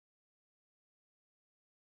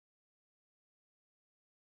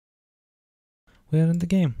we're in the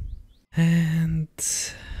game. And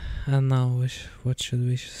now what should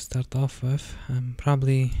we start off with? I'm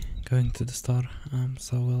probably going to the store,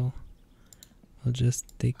 so we'll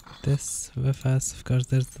just take this with us. Of course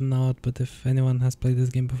there's the note, but if anyone has played this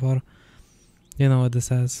game before, you know what this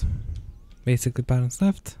says. Basically parents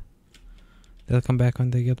left, they'll come back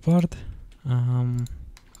when they get bored.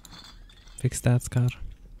 Fix that car.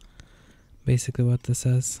 Basically what this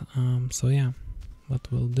says. So yeah,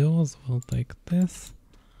 what we'll do is we'll take this.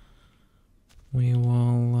 We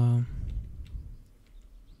will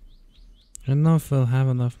I don't know if we'll have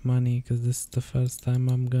enough money because this is the first time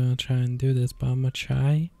I'm gonna try and do this, but I'm gonna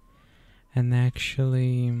try and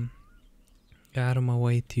actually go out of my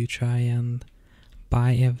way to try and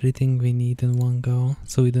buy everything we need in one go,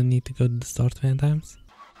 so we don't need to go to the store 20 times.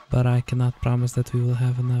 But I cannot promise that we will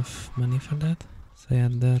have enough money for that. So yeah,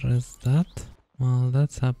 there is that. While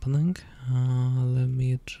that's happening, let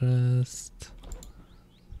me just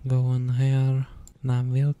go in here. Now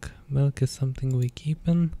milk. Milk is something we keep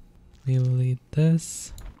in. We will eat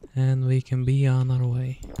this and we can be on our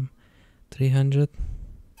way. 300.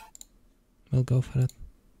 We'll go for it.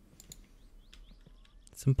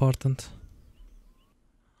 It's important.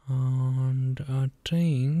 And I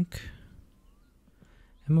think...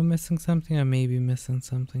 Am I missing something? I may be missing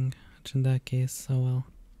something. Which in that case, oh well.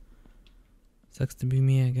 Sucks to be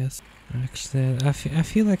me, I guess. Actually, I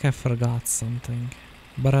feel like I forgot something.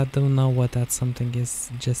 But I don't know what that something is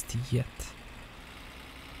just yet.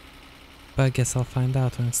 But I guess I'll find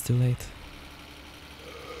out when it's too late.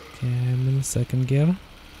 Okay, I'm in the second gear.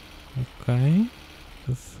 Okay.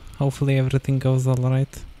 Hopefully everything goes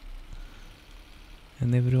alright.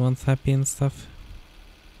 And everyone's happy and stuff.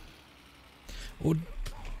 Oh.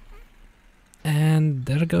 And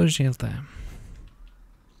there goes jail time.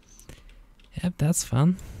 Yep, that's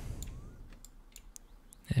fun.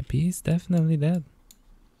 Yep, he's definitely dead.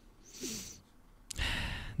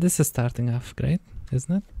 This is starting off great,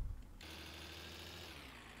 isn't it?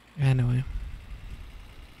 Anyway.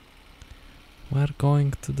 We're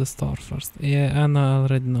going to the store first. Yeah, I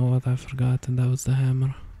already know what I forgot, and that was the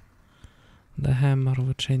hammer. The hammer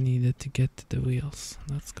which I needed to get to the wheels.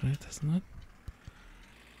 That's great, isn't it?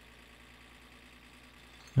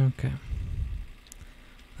 Okay.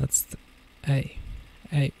 That's the... Hey.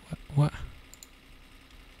 Hey, what?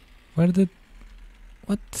 Where did...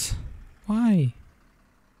 What? Why?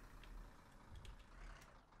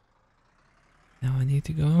 Now I need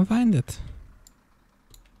to go and find it.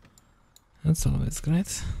 That's always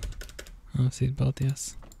great. Oh, seatbelt,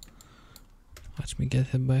 yes. Watch me get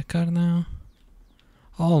hit by a car now.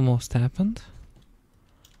 Almost happened.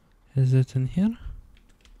 Is it in here?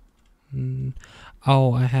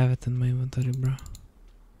 Oh, I have it in my inventory, bro.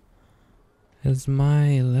 Is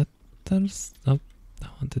my letters... Oh, I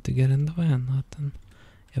wanted to get in the van, not in...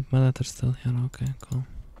 Yep, my letter's still here. Okay, cool.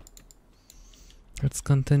 Let's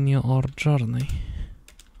continue our journey.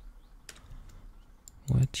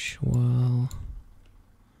 Which will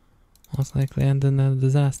most likely end in a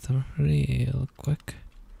disaster real quick.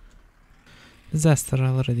 Disaster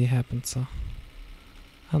already happened, so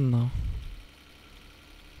I don't know.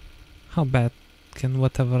 How bad can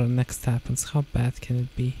whatever next happens, how bad can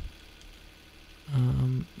it be?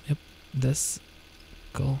 Yep, this.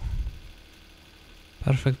 Cool.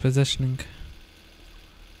 Perfect positioning.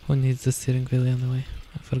 Who needs the steering wheel anyway?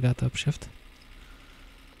 I forgot to upshift.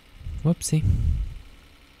 Whoopsie.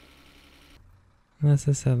 As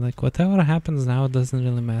I said, like whatever happens now doesn't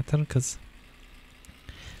really matter, because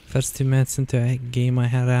first 2 minutes into a game I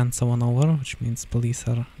had ran someone over, which means police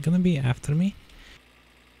are gonna be after me.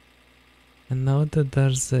 And now that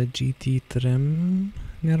there's a GT trim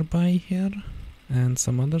nearby here and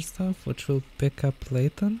some other stuff which we'll pick up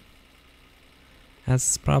later,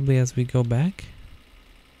 as probably as we go back.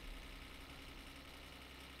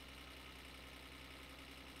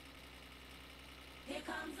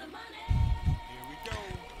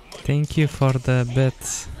 Thank you for the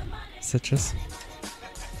bit, Citrus.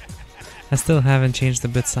 I still haven't changed the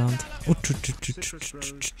bit sound.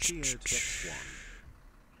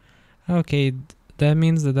 Okay, that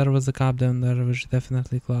means that there was a cop down there which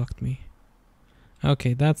definitely clocked me.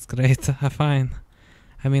 Okay, that's great. Fine.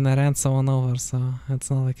 I mean, I ran someone over, so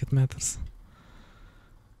it's not like it matters.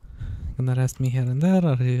 Gonna arrest me here and there,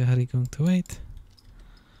 or are you going to wait?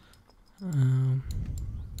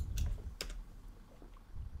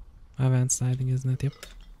 My van's sliding, isn't it? Yep.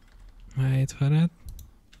 Wait for it.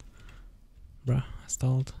 Bruh, I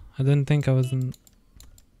stalled. I didn't think I was in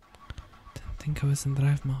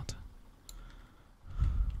drive mode.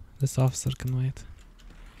 This officer can wait.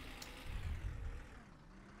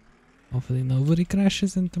 Hopefully nobody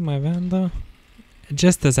crashes into my van though.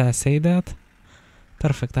 just as I say that,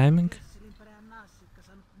 perfect timing.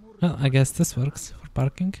 Well, I guess this works for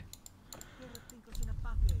parking.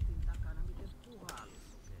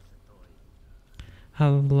 I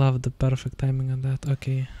love the perfect timing on that.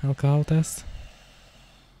 Okay, alcohol test.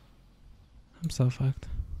 I'm so fucked.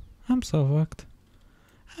 I'm so fucked.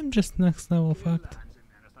 I'm just next level fucked.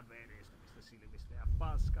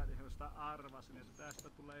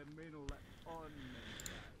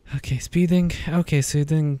 Okay, speeding. Okay, so you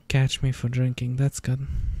didn't catch me for drinking. That's good.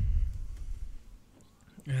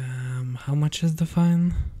 How much is the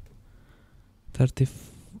fine?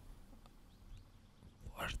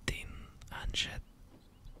 1400.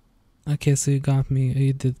 Okay, so you got me.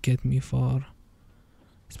 You did get me for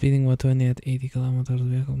speeding with 20 at 80 kilometers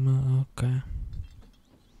vehicle. Okay.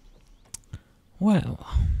 Well,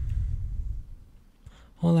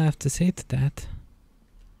 all I have to say to that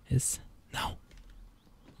is no.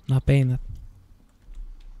 Not paying it.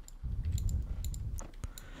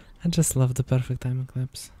 I just love the perfect timing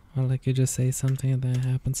clips. Or like you just say something and then it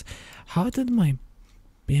happens. How did my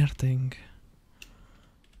beer thing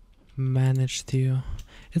manage to...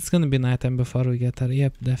 It's gonna be nighttime before we get there.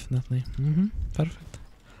 Yep, definitely. Perfect.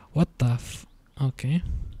 What the f... Okay.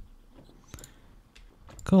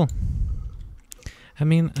 Cool. I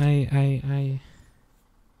mean, I...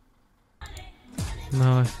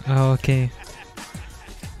 No, oh, okay.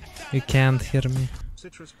 You can't hear me.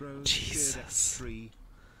 Jesus.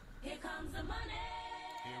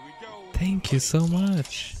 Thank you so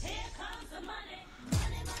much.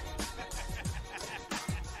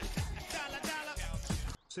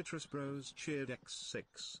 Citrus Bros cheered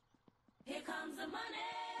X6. Here comes the money.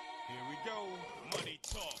 Here we go. Money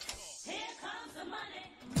talk. Here comes the money.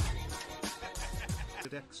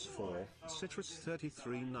 X4, Citrus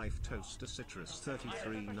 33 knife toaster, Citrus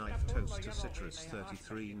 33 knife toaster, Citrus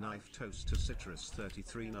 33 knife toaster, Citrus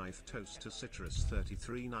 33 knife toaster, Citrus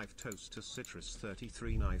 33 knife toaster, Citrus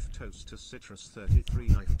 33 knife toaster, Citrus 33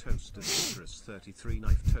 knife toaster, Citrus 33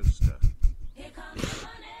 knife toaster. Here comes the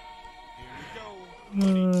money. Here we go.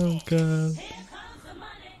 Oh god.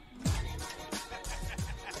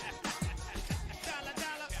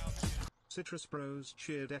 Citrus Bros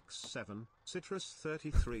cheered X7, Citrus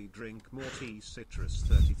 33 drink more tea, Citrus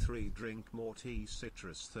 33 drink more tea,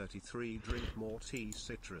 Citrus 33 drink more tea,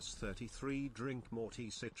 Citrus 33 drink more tea,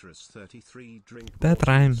 Citrus 33 drink more tea. That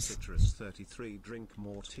rhymes. Citrus 33 drink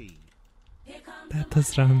more tea. That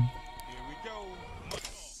does rhyme.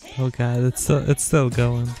 Oh god, it's still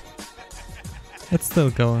going. It's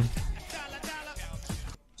still going.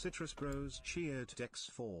 Citrus Bros cheered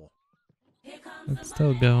X4. It's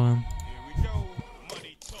still going. Here we go.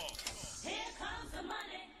 Money talk. Here comes the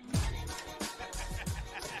money.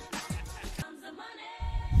 Comes the money.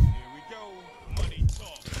 Here we go. Money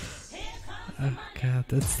talk. Here comes the money. Oh god,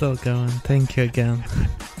 it's still going. Thank you again.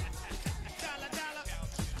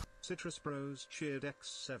 Citrus Bros cheered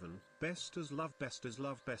X7. Best as love, best as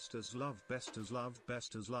love, best as love, best as love,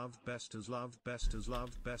 best as love, best as love, best as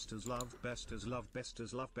love, best as love, best as love, best as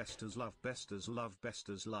love, best as love, best as love, best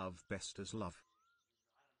as love, best as love.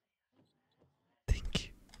 Thank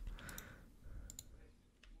you.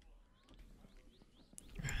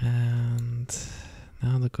 And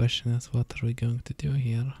now the question is, what are we going to do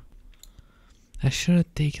here? I should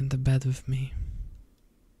have taken the bed with me.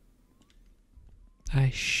 I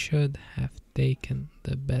should have taken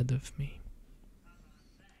the bed with me.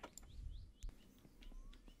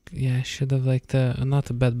 Yeah, I should have like not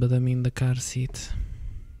the bed, but I mean the car seat.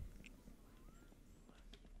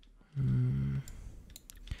 I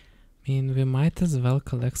mean, we might as well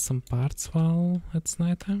collect some parts while it's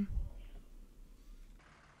nighttime.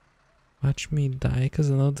 Watch me die, because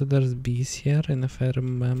I know that there's bees here, and if I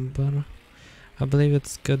remember, I believe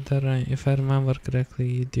it's good that if I remember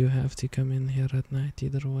correctly, you do have to come in here at night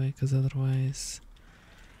either way, because otherwise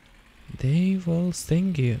they will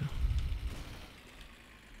sting you.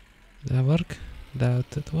 Did that work?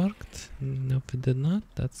 Doubt it worked. Nope, it did not.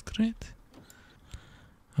 That's great.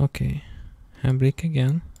 Okay, handbrake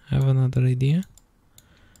again. I have another idea.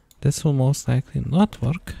 This will most likely not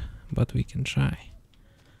work, but we can try.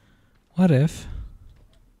 What if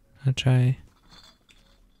I try...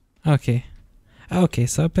 Okay. Okay,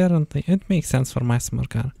 so apparently it makes sense for my summer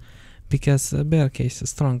car, because a bear case is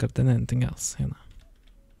stronger than anything else, you know.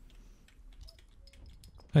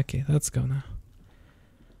 Okay, let's go now.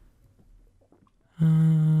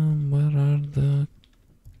 Where are the...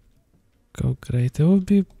 Oh great, it would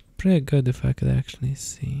be pretty good if I could actually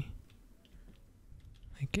see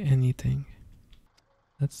like anything.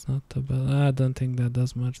 That's not the bell. I don't think that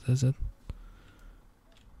does much, does it?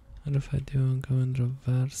 What if I do go in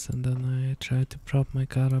reverse and then I try to prop my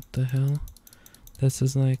car up the hill? This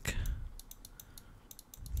is like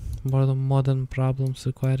more than modern problems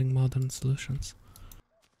requiring modern solutions.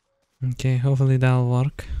 Okay, hopefully that'll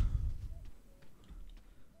work.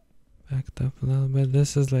 Backed up a little bit.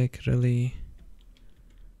 This is like really...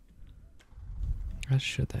 Or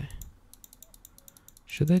should I?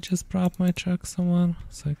 Should I just prop my truck somewhere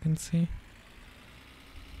so I can see?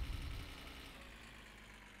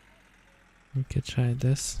 We could try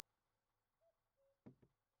this.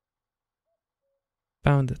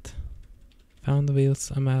 Found it. Found the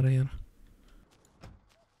wheels. I'm out of here.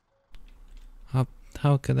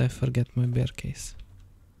 How could I forget my bear case?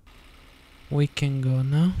 We can go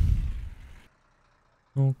now.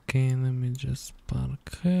 Okay, let me just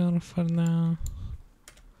park here for now.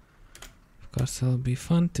 Of course, it'll be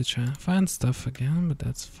fun to try and find stuff again, but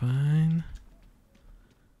that's fine.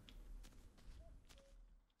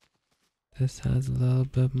 This has a little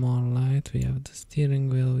bit more light. We have the steering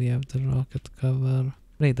wheel, we have the rocket cover.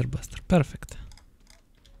 Raider Buster, perfect.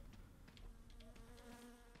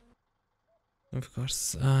 Of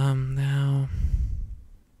course, now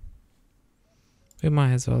we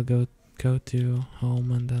might as well go to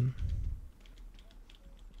home and then...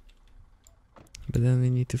 But then we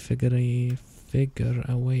need to figure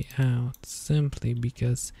a way out, simply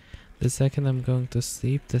because the second I'm going to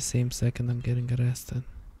sleep, the same second I'm getting arrested.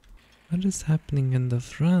 What is happening in the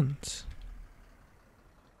front?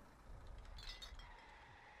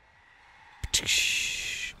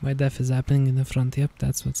 My death is happening in the front. Yep,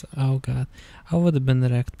 that's what's... Oh god. I would have been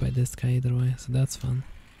wrecked by this guy either way, so that's fun.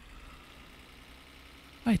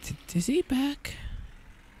 Wait, is he back?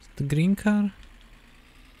 The green car?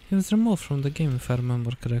 He was removed from the game if I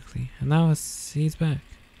remember correctly. And now he's back.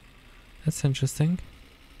 That's interesting.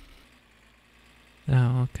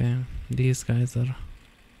 Oh, okay. These guys are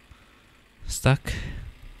stuck.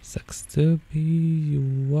 Sucks to be...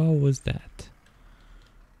 What was that?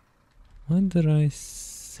 What did I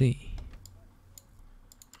see?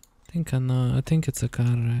 I think I know. I think it's a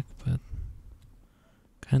car wreck, but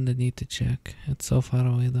kinda need to check. It's so far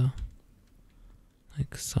away though.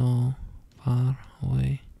 Like so far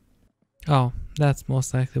away. Oh, that's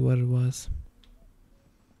most likely what it was.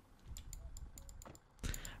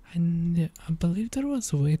 I believe there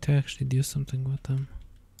was a way to actually do something with them.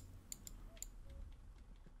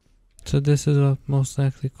 So this is what most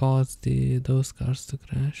likely caused those cars to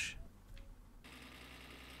crash.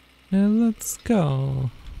 Let's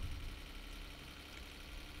go.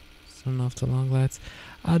 Turn off the long lights.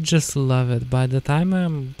 I just love it. By the time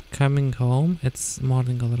I'm coming home, it's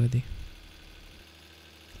morning already.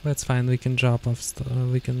 That's fine. We can drop off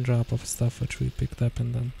stuff which we picked up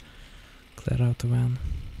and then clear out the van.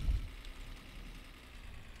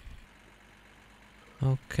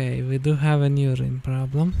 Okay, we do have a new rim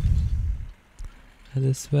problem at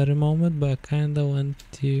this very moment, but I kinda want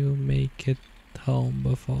to make it home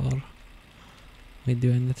before we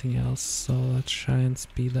do anything else, so let's try and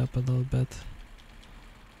speed up a little bit.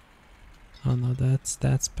 Oh no,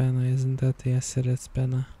 that's Penna, isn't it? Yes, it is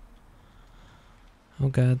Penna. Oh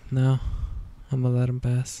god, no. I'm gonna let him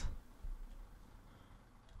pass.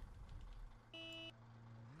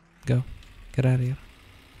 Go. Get out of here.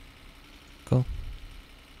 Cool.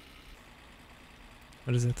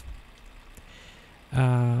 What is it?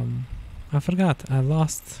 I forgot. I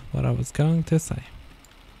lost what I was going to say.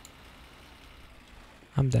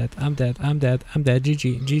 I'm dead. I'm dead. I'm dead. I'm dead.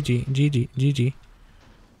 GG. GG. GG. GG.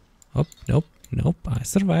 Oh, nope. Nope. I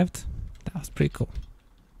survived. That was pretty cool.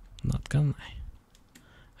 Not gonna lie.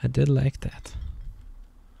 I did like that.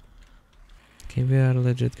 Okay, we are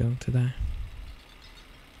legit going to die.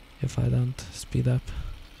 If I don't speed up.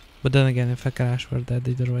 But then again, if I crash, we're dead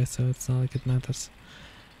either way, so it's not like it matters.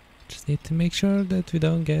 Just need to make sure that we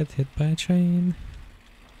don't get hit by a train.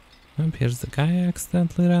 Oh, here's the guy I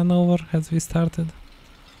accidentally ran over as we started.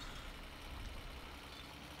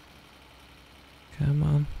 Come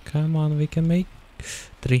on, we can make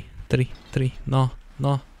 3. No,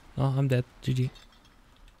 I'm dead. GG.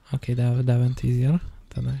 Okay, that went easier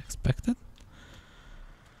than I expected.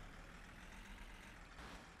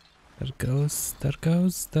 There goes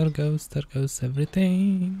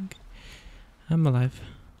everything. I'm alive.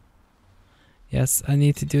 Yes, I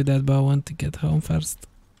need to do that, but I want to get home first.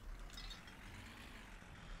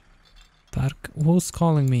 Park. Who's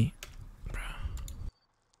calling me?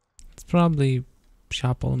 It's probably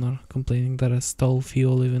shop owner complaining that I stole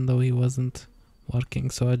fuel even though he wasn't working,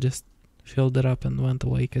 so I just filled it up and went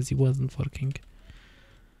away because he wasn't working.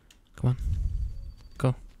 Come on.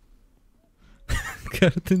 Go.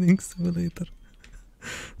 Gardening simulator.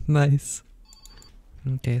 Nice.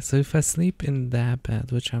 Okay, so if I sleep in that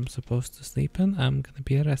bed, which I'm supposed to sleep in, I'm gonna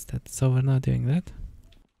be arrested. So we're not doing that.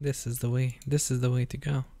 This is the way. This is the way to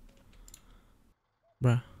go.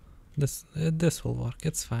 Bruh. This will work.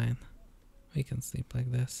 It's fine. We can sleep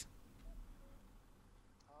like this.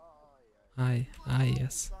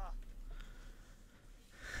 Yes.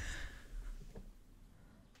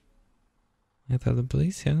 I tell the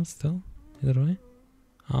police, yeah, still. Either way.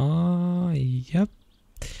 Yep.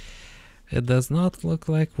 It does not look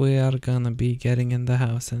like we are gonna be getting in the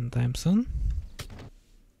house anytime soon.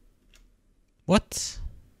 What?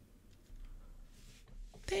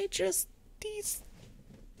 They just... These...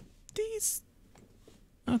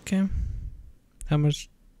 Okay. How much?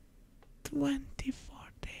 24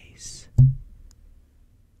 days.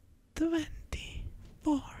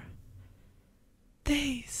 24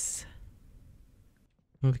 days.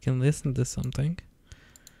 We can listen to something.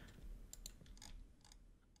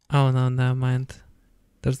 Oh no, never mind.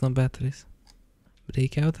 There's no batteries.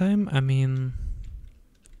 Breakout time? I mean...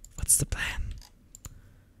 What's the plan?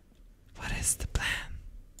 What is the plan?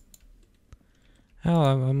 Oh,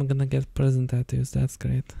 I'm gonna get prison tattoos. That's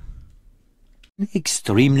great.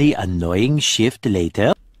 Extremely annoying shift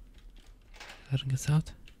later. Letting us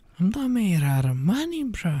out. I'm not made out of money,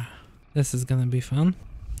 bruh. This is gonna be fun.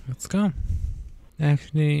 Let's go.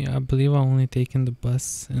 Actually, I believe I only taken the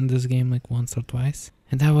bus in this game like once or twice.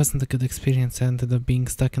 And that wasn't a good experience. I ended up being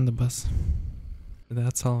stuck in the bus.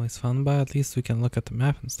 That's always fun, but at least we can look at the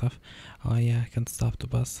map and stuff. Oh yeah, I can stop the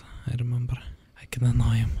bus. I remember. I can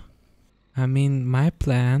annoy him. I mean, my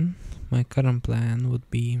current plan would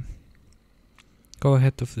be go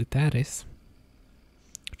ahead to Flitaris,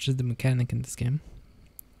 which is the mechanic in this game,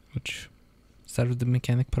 which serves the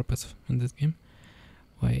mechanic purpose in this game.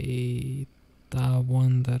 Wait, I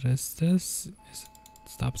wonder is this?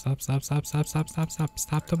 Stop the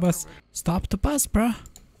bus! Stop the bus, bruh!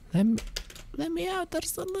 Let me out.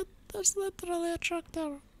 There's literally a truck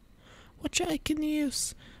there, which I can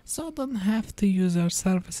use, so I don't have to use our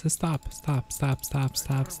services. Stop. I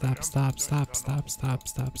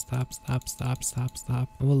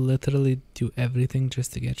will literally do everything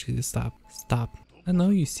just to get you to stop. Stop. I know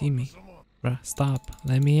you see me. Bruh, stop.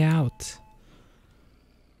 Let me out.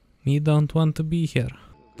 Me don't want to be here.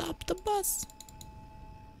 Stop the bus.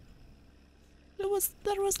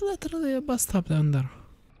 There was literally a bus stop down there.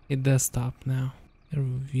 It does stop now.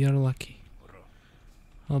 You're lucky.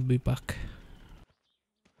 I'll be back.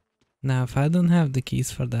 Now, if I don't have the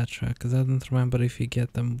keys for that truck, because I don't remember if you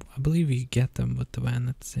get them, I believe you get them with the van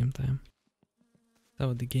at the same time.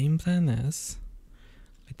 So the game plan is,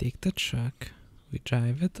 we take the truck, we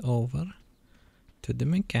drive it over to the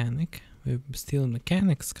mechanic, we steal the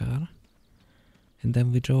mechanic's car, and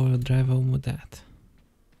then we drive home with that.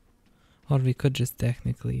 Or we could just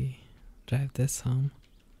technically drive this home,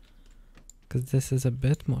 because this is a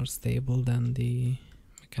bit more stable than the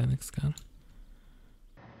mechanic's car.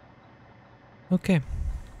 Okay.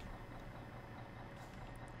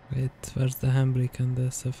 Wait, where's the handbrake on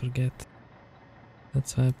this? I forget.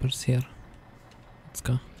 That's Viper's here. Let's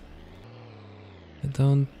go. I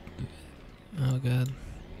don't... Oh god.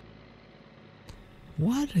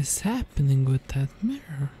 What is happening with that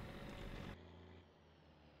mirror?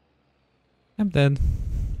 I'm dead.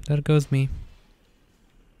 There goes me.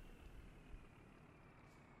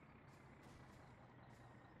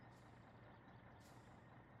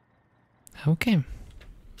 Okay.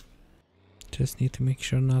 Just need to make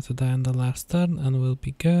sure not to die on the last turn and we'll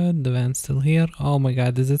be good. The van's still here. Oh my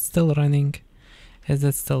god, is it still running? Is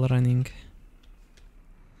it still running?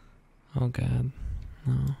 Oh god.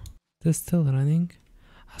 No. Is it still running?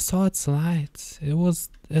 I saw its lights.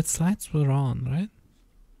 Its lights were on, right?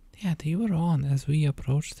 Yeah, they were on as we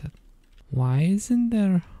approached it. Why isn't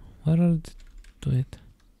there... What are they doing?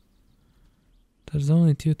 There's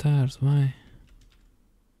only 2 tires, why?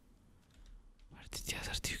 Where did the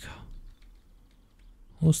other 2 go?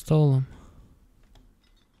 Who stole them?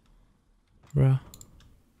 Bruh.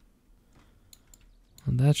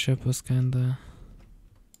 Well, that ship was kinda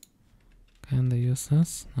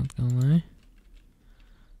useless, not gonna lie.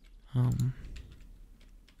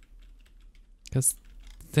 Cause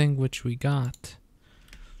the thing which we got,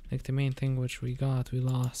 like the main thing which we got, we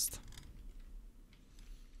lost.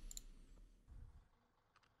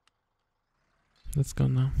 Let's go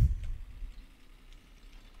now.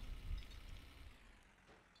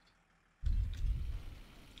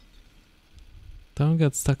 Don't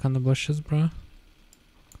get stuck on the bushes, bro.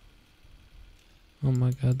 Oh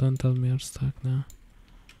my god, don't tell me you're stuck now.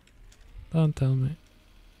 Don't tell me.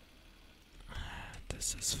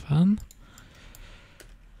 This is fun.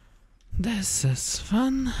 This is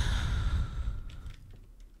fun.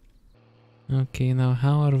 Okay, now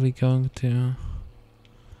how are we going to...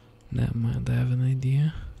 Never mind, I have an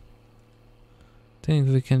idea. Think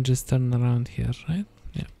we can just turn around here, right?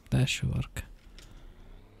 Yeah, that should work.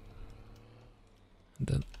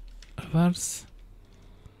 Then reverse.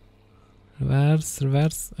 Reverse,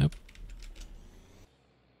 reverse, up.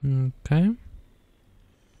 Okay.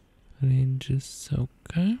 Range is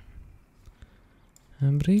okay.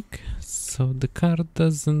 Handbrake. So the car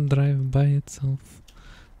doesn't drive by itself.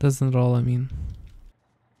 Doesn't roll, I mean.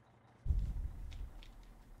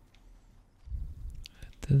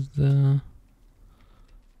 It is the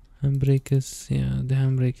handbrake is, yeah, the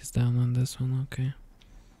handbrake is down on this one, okay.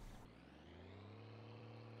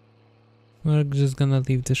 We're just gonna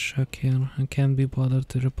leave this truck here. I can't be bothered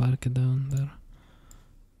to repark it down there.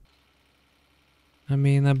 I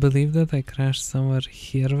mean, I believe that I crashed somewhere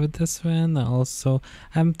here with this van. Also,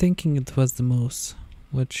 I'm thinking it was the moose,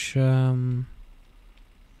 which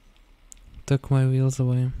took my wheels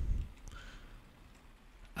away.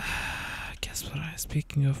 Guess what?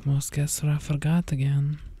 Speaking of moose, guess what I forgot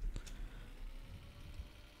again?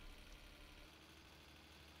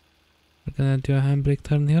 We're gonna do a handbrake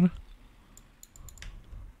turn here.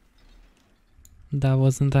 That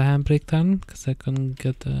wasn't a handbrake turn because I couldn't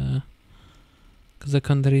get because I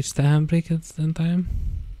couldn't reach the handbrake in time.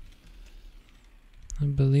 I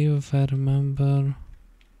believe if I remember,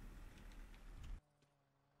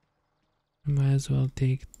 I might as well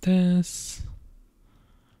take this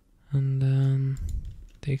and then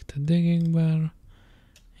take the digging bar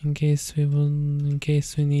in case we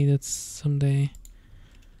need it someday.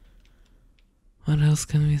 What else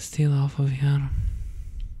can we steal off of here?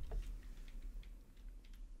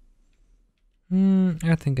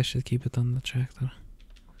 I think I should keep it on the tractor.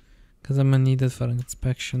 Because I'm gonna need it for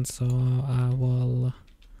inspection, so I will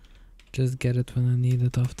just get it when I need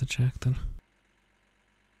it off the tractor.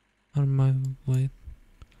 Or my wait.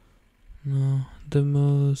 No, the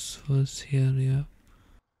moose was here, yeah.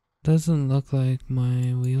 Doesn't look like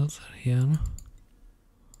my wheels are here.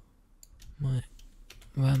 My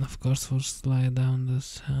van, of course, will slide down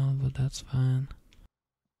this hill, but that's fine.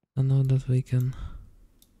 I know that we can.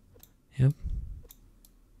 Yep.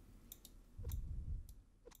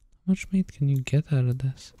 How much meat can you get out of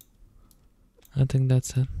this? I think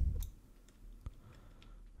that's it.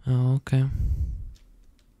 Oh, okay.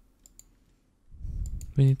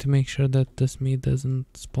 We need to make sure that this meat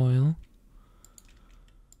doesn't spoil.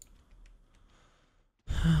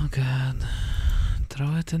 Oh god.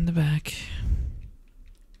 Throw it in the back.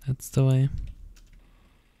 That's the way.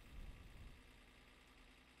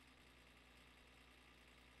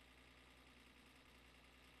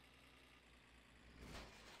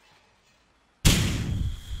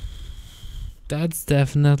 That's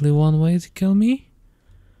definitely one way to kill me.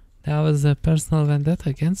 That was a personal vendetta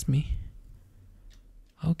against me.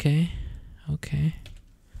 Okay, okay.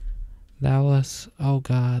 That was, oh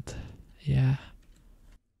god, yeah.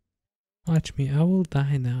 Watch me, I will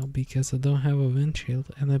die now because I don't have a windshield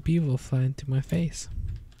and a bee will fly into my face.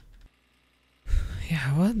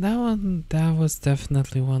 Yeah, what? That was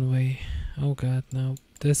definitely one way. Oh god, no.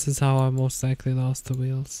 This is how I most likely lost the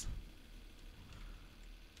wheels.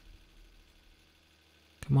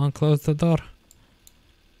 Come on, close the door.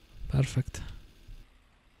 Perfect.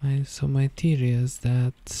 So my theory is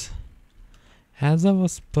that as I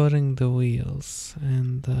was putting the wheels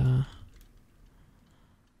and the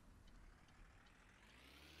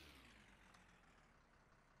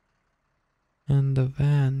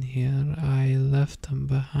van here, I left them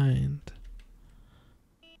behind.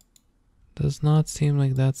 Does not seem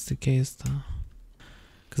like that's the case though.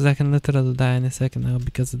 Because I can literally die in a second now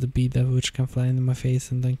because of the bee devil which can fly into my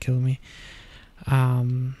face and then kill me.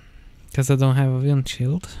 Because I don't have a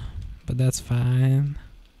windshield, but that's fine.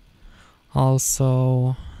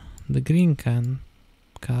 Also, the green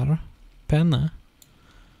car, Penna,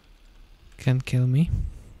 can kill me.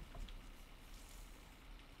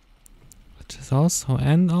 Which is also,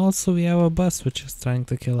 and also we have a bus which is trying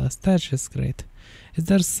to kill us. That's just great. Is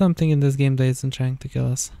there something in this game that isn't trying to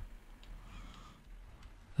kill us?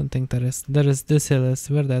 Don't think there is. There is, this hill is,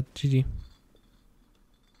 where that, GG.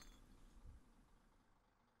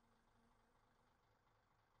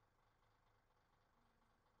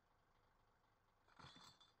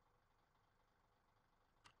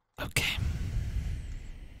 Okay.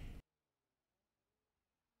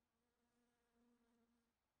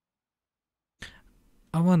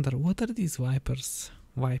 I wonder, what are these wipers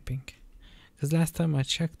wiping? Because last time I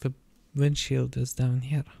checked, the windshield is down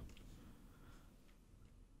here.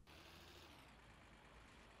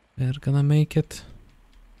 We're gonna make it.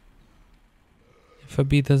 If a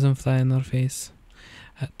bee doesn't fly in our face.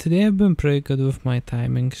 Today I've been pretty good with my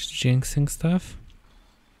timing, jinxing stuff.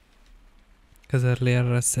 Because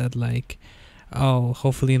earlier I said like, oh,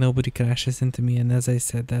 hopefully nobody crashes into me, and as I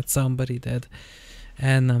said that, somebody did.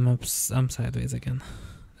 And I'm sideways again.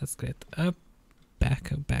 That's great. Up,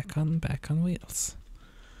 back on wheels.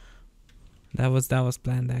 That was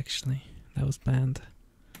planned actually. That was planned.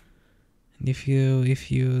 And if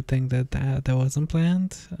you think that wasn't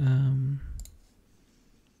planned,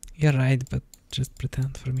 you're right, but just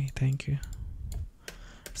pretend for me. Thank you.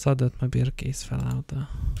 Saw that my beer case fell out though.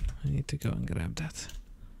 I need to go and grab that.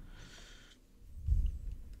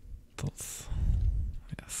 False.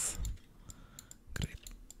 Yes. Great.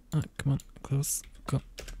 Come on, close. Go.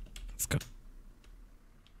 Let's go.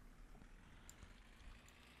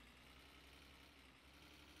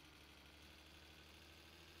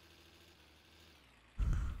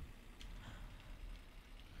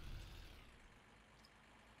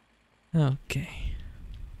 Okay.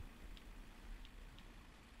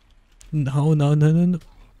 No.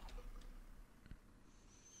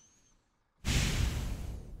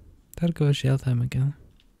 There goes jail time again.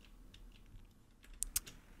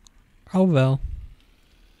 Oh well.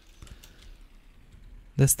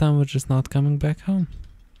 This time we're just not coming back home.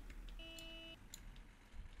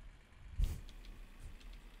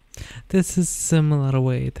 This is similar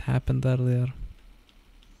way it happened earlier.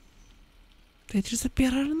 They just appear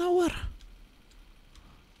out of nowhere.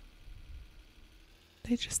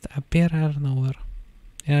 They just appear out of nowhere.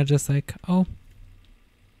 Yeah, just like, oh,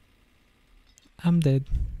 I'm dead.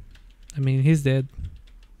 I mean, he's dead.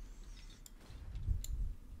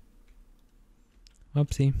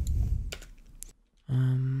 Whoopsie.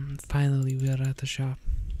 Finally we're at the shop.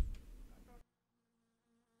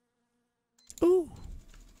 Ooh!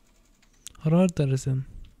 Our order is in.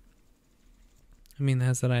 I mean,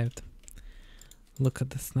 has arrived. Look at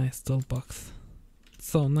this nice toolbox. It's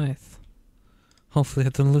so nice. Hopefully I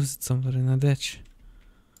don't lose it somewhere in a ditch.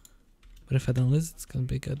 But if I don't lose it, it's gonna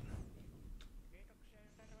be good.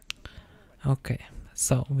 Okay,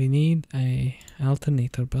 so we need a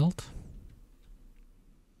alternator belt.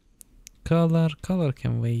 Color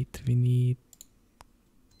can wait. We need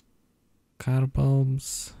car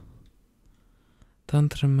bulbs.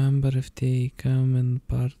 Don't remember if they come in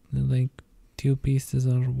part like 2 pieces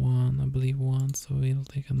or one. I believe one, so we'll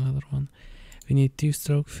take another one. We need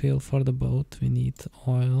 2-stroke fuel for the boat. We need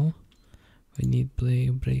oil. We need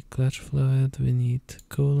brake clutch fluid. We need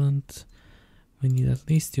coolant. We need at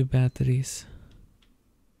least 2 batteries.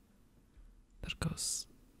 There goes.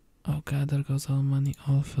 Oh god, there goes all money.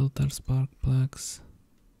 All filters, spark plugs.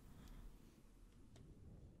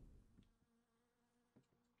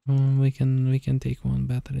 We can take 1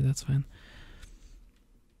 battery. That's fine.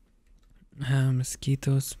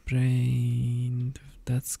 Mosquito spray.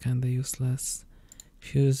 That's kinda useless.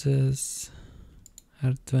 Fuses.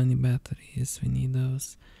 R20 batteries. We need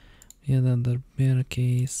those. We had another beer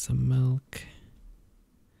case. Some milk.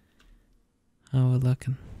 How we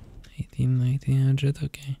looking? 1900.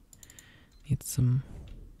 Okay. Need some.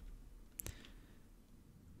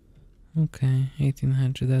 Okay,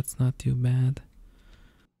 1800. That's not too bad.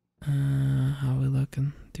 How we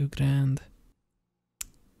looking? 2 grand.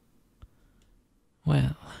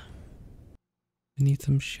 Well, we need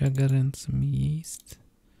some sugar and some yeast.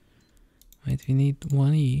 Wait, we need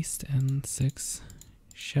 1 yeast and 6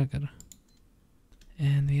 sugar.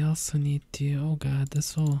 And we also need to, oh god,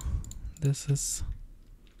 this is...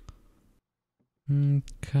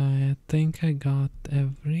 Okay, I think I got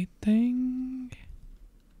everything.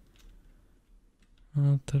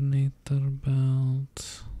 Alternator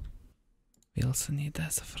belt. We also need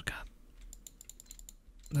this, I forgot.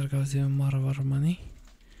 There goes even more of our money.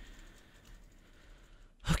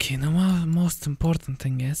 Okay, now most important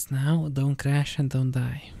thing is now don't crash and don't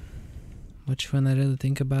die. Which when I really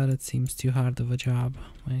think about it seems too hard of a job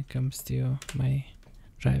when it comes to my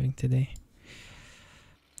driving today.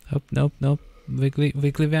 Oh, nope. Wiggly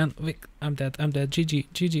van. I'm dead.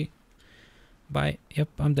 GG. Bye. Yep,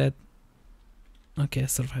 I'm dead. Okay, I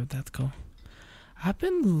survived that call. I've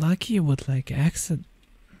been lucky with like accidents.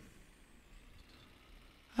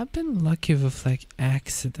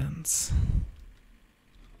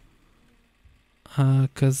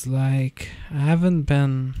 Cause like I haven't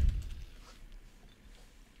been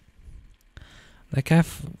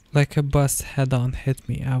like a bus head on hit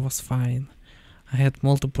me, I was fine. I had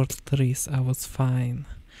multiple trees, I was fine.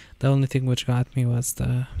 The only thing which got me was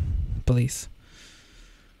the police.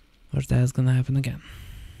 Or that's gonna happen again.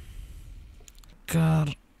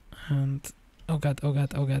 God, and oh god.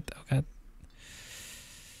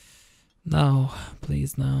 No,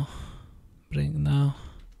 please no. Bring no.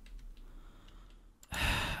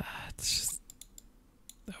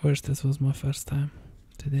 I wish this was my first time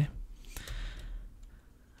today.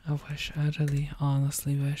 I really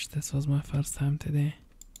honestly wish this was my first time today.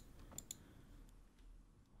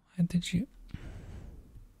 Why did you...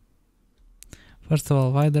 First of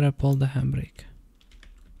all, why did I pull the handbrake?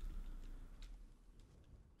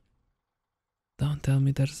 Don't tell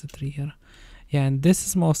me there's a tree here. Yeah, and this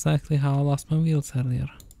is most likely how I lost my wheels earlier.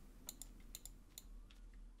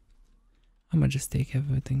 I'ma just take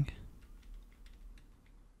everything.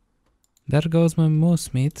 There goes my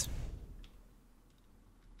moose meat.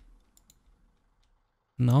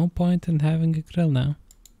 No point in having a grill now.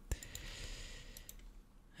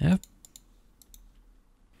 Yep.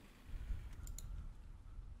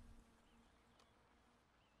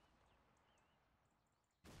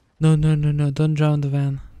 No, don't drown the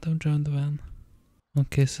van. Don't drown the van.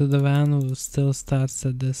 Okay, so the van still starts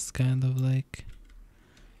at this kind of like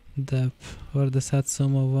depth where the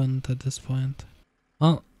Satsuma went at this point.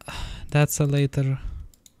 Oh, that's a later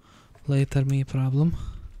me problem.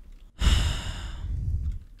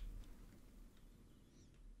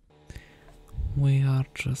 We are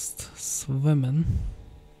just swimming.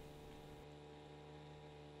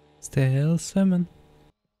 Still swimming.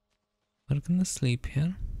 We're gonna sleep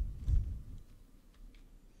here.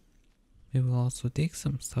 We will also take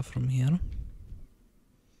some stuff from here.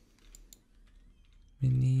 We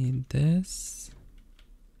need this.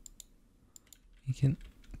 We can,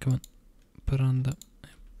 come on, put on the,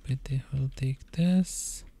 we'll take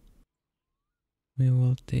this. We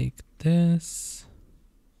will take this.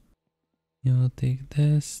 You will take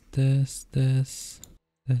this, this,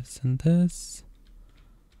 and this.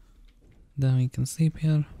 Then we can sleep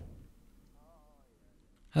here.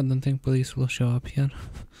 I don't think police will show up here.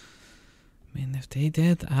 I mean, if they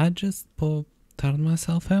did, I'd just turn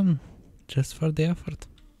myself in. Just for the effort.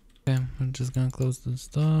 Okay, we're just gonna close this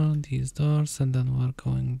door, these doors, and then we're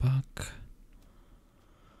going back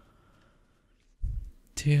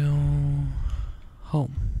to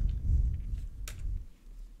home.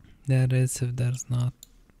 That is, if there's not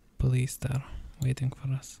police there waiting for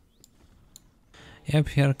us. Yep,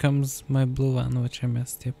 here comes my blue van, which I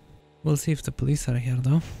missed. Yep. We'll see if the police are here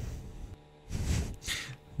though.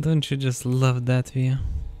 Don't you just love that view?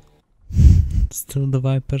 Still the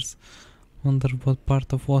Vipers. Wonder what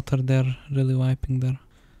part of water they're really wiping there.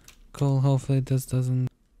 Cool, hopefully this doesn't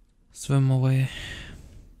swim away.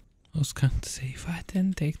 I was going to say, if I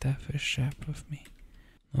didn't take that fish trap with me.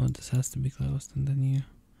 Oh, this has to be closed and then you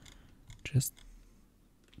just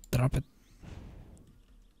drop it.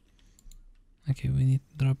 Okay, we need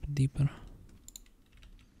to drop it deeper.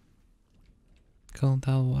 Cool,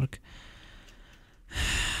 that'll work.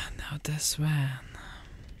 Now this van.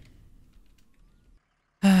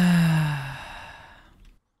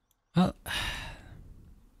 Well,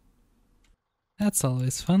 that's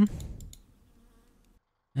always fun.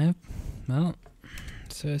 Yep, well,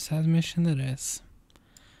 suicide mission it is.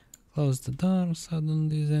 Close the door so I don't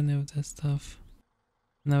lose any of this stuff.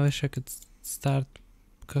 And I wish I could start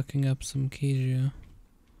cooking up some kiju.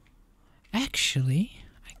 Actually,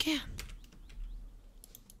 I can.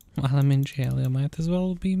 While I'm in jail, I might as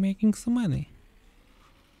well be making some money.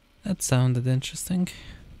 That sounded interesting.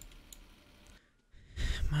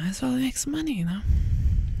 Might as well make some money, you know?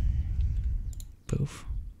 Poof.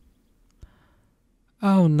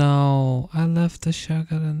 Oh no, I left the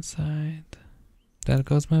sugar inside. There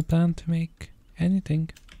goes my plan to make anything.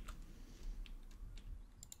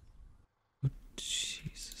 Oh,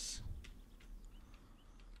 Jesus.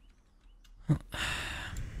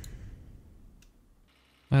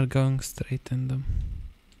 We're going straight in them.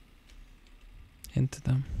 Into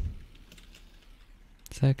them.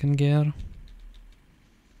 Second gear.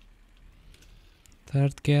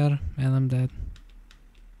 Third gear, and I'm dead.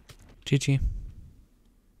 GG.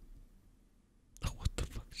 Oh, what the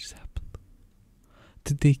fuck just happened?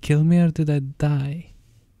 Did they kill me or did I die?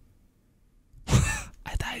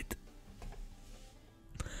 I died.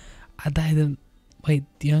 I died in... Wait,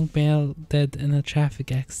 young male dead in a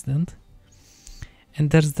traffic accident. And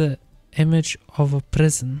there's the image of a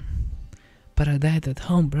prison. But I died at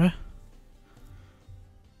home, bruh.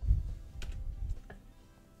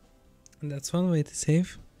 And that's one way to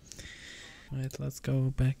save. Right, let's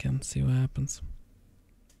go back and see what happens.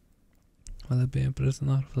 Will I be in prison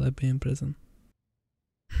or will I be in prison?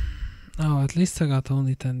 Oh, at least I got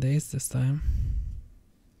only 10 days this time.